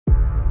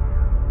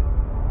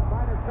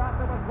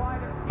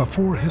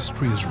Before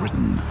history is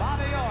written,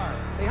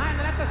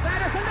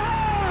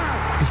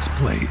 it's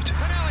played.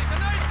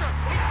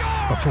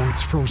 Before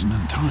it's frozen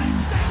in time,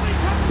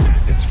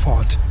 it's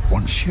fought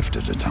one shift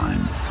at a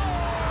time.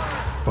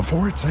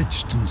 Before it's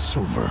etched in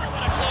silver,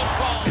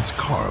 it's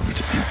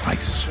carved in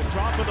ice.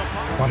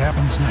 What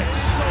happens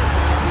next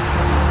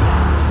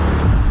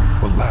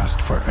will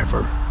last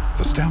forever.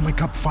 The Stanley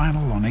Cup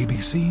Final on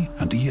ABC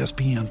and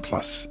ESPN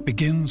Plus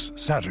begins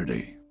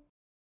Saturday.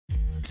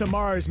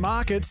 Tomorrow's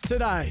markets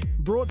today.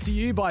 Brought to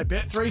you by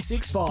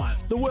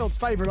Bet365, the world's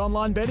favourite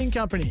online betting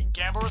company.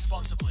 Gamble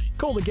responsibly.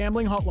 Call the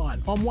gambling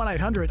hotline on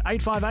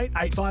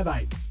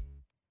 1-800-858-858.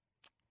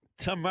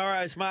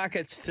 Tomorrow's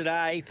markets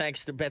today,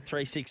 thanks to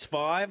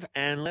Bet365.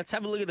 And let's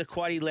have a look at the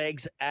quaddie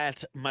legs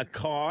at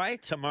Mackay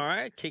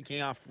tomorrow,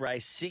 kicking off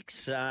race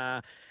 6.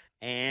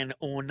 And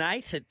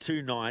Ornate at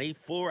 $2.90,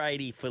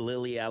 $4.80 for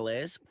Lily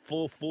Alez,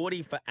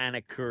 $4.40 for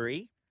Anna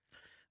Curry,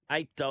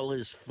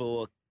 $8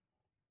 for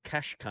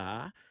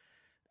Kashkar,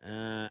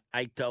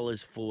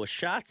 $8 for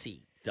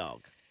Shartsy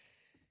Dog.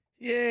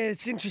 Yeah,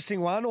 it's an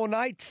interesting one.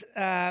 Ornate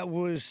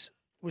was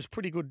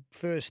pretty good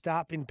first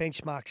up in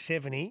benchmark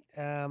 70.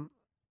 Got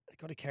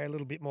to carry a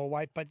little bit more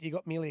weight, but you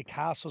got Amelia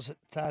Castles that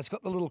has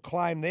got the little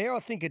claim there. I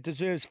think it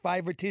deserves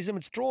favouritism.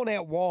 It's drawn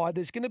out wide.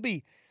 There's going to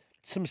be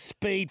some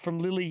speed from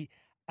Lily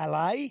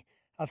LA.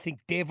 I think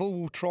Devil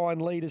will try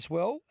and lead as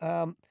well.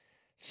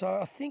 So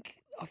I think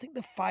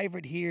the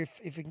favourite here,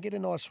 if it can get a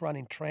nice run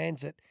in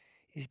transit,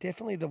 is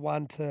definitely the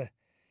one to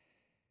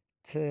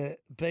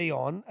be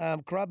on.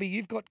 Grubby,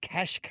 you've got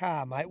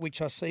Kashkar, mate,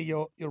 which I see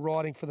you're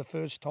riding for the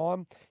first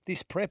time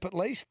this prep at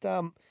least.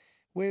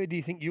 Where do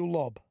you think you'll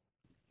lob?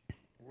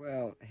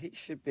 Well, he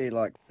should be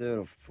like third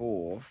or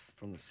fourth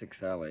from the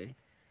 6 alley.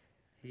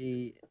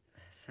 He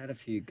has had a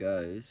few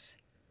goes.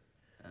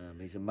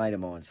 He's a mate of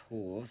mine's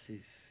horse.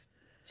 He's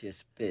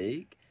just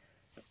big.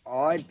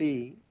 I'd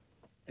be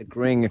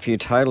agreeing with you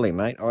totally,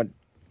 mate.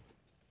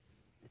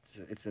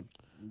 It's a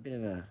bit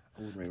of an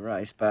ordinary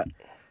race, but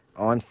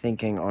I'm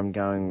thinking I'm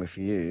going with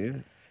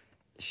you.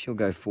 She'll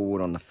go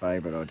forward on the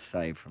favourite, I'd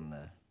say, from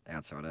the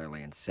outside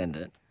early and send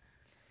it.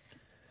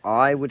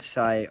 I would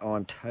say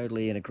I'm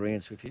totally in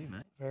agreement with you,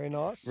 mate. Very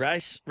nice.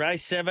 Race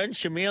 7,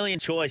 Chameleon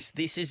Choice.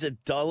 This is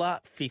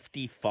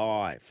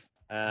 $1.55.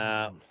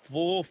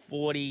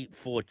 $4.40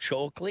 for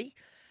Chalkley.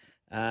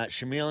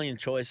 Chameleon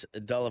Choice,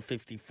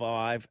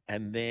 $1.55.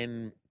 And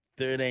then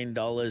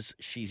 $13,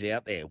 she's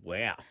out there.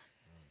 Wow.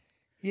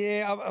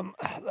 Yeah,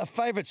 the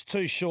favourite's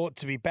too short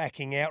to be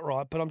backing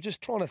outright, but I'm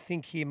just trying to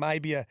think here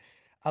maybe a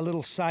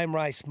little same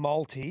race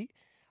multi.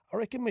 I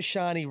reckon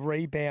Mashani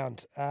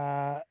Rebound,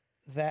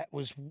 that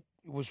was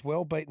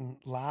well beaten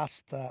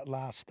last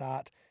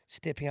start,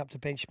 stepping up to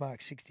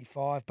benchmark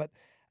 65, but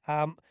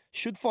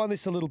should find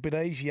this a little bit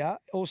easier.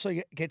 Also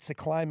gets a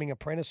claiming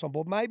apprentice on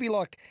board. Maybe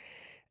like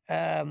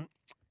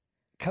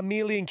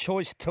Chameleon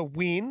Choice to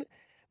win,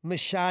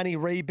 Mashani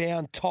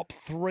Rebound top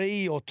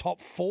 3 or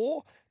top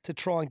 4 to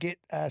try and get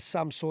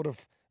some sort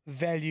of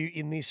value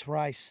in this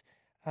race.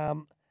 I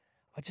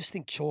just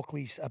think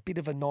Chalkley's a bit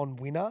of a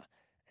non-winner.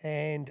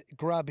 And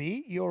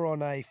Grubby, you're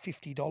on a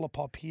 $50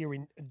 pop here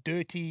in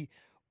dirty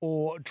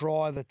or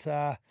dry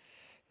that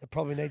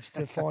probably needs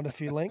to find a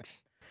few lengths.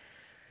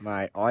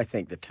 Mate, I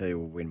think the 2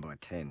 will win by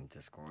 10,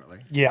 just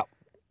quietly. Yeah.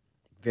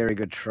 Very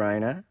good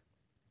trainer,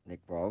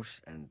 Nick Walsh,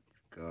 and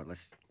God,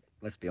 let's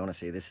be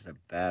honest here, this is a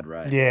bad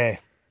race. Yeah.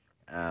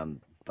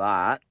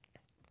 But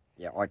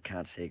yeah, I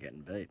can't see it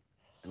getting beat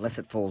unless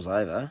it falls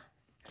over.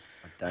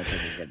 I don't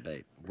think it'll get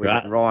beat.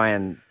 Right.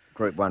 Ryan,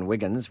 Group 1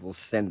 Wiggins will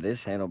send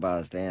this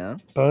handlebars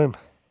down. Boom.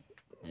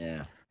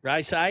 Yeah.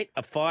 Race 8,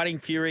 a Fighting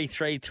Fury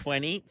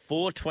 320,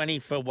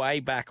 $4.20 for Way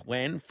Back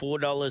When,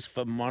 $4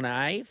 for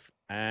Monave,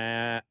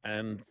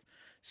 and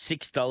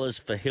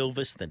 $6 for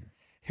Hilverston.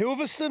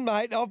 Hilverston,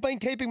 mate, I've been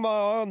keeping my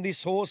eye on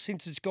this horse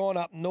since it's gone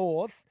up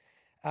north,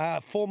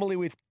 formerly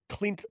with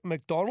Clint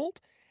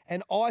McDonald,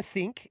 and I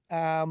think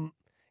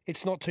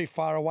it's not too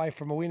far away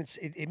from a win.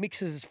 It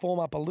mixes its form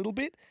up a little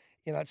bit.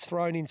 You know, it's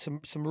thrown in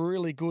some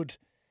really good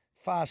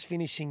fast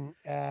finishing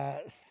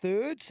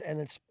thirds, and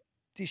it's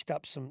dished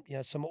up some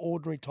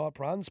ordinary type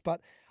runs.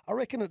 But I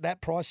reckon at that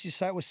price, you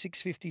say it was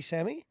 $6.50,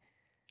 Sammy.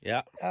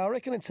 Yeah. I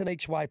reckon it's an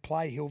each way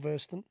play,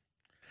 Hilverston.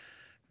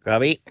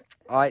 Grubby.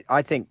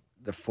 I think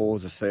the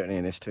 4s are certainly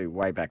in this too.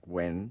 Way Back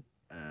When,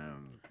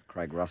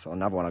 Craig Russell,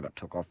 another one I got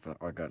took off for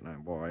I don't know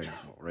why,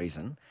 what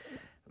reason,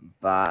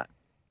 but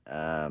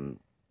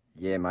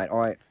yeah, mate,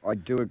 I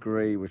do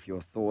agree with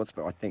your thoughts,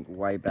 but I think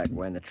Way Back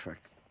When the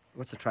track.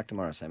 What's the track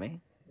tomorrow,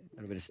 Sammy? A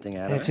little bit of sting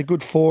out of it. It's a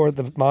good 4 at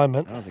the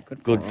moment. Oh, it's a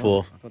good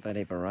 4. I thought they'd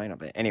have a rain up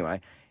there. Anyway,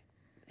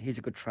 he's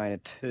a good trainer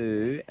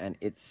too, and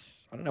I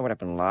don't know what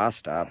happened last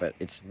start, but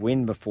its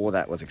win before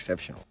that was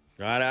exceptional.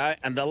 Righto.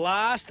 And the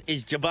last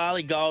is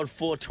Jabali Gold,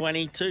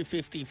 $4.20,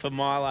 $2.50 for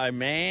Milo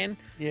Man.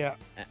 Yeah.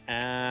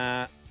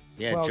 Well,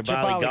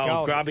 Jabali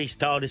Gold. Grubby's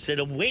told us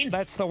it'll win.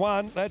 That's the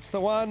one.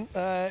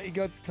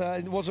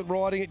 He wasn't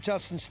riding it.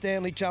 Justin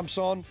Stanley jumps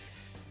on.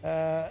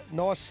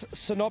 Nice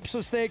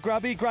synopsis there,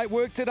 Grubby. Great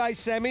work today,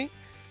 Sammy.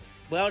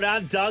 Well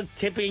done, Doug.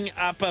 Tipping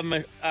up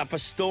a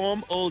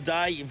storm all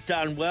day. You've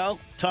done well.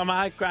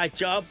 Tomo, great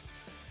job.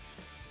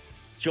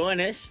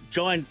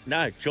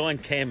 Join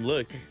Cam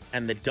Luke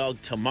and the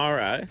dog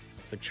tomorrow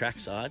for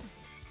Trackside.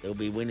 There'll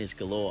be winners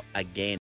galore again.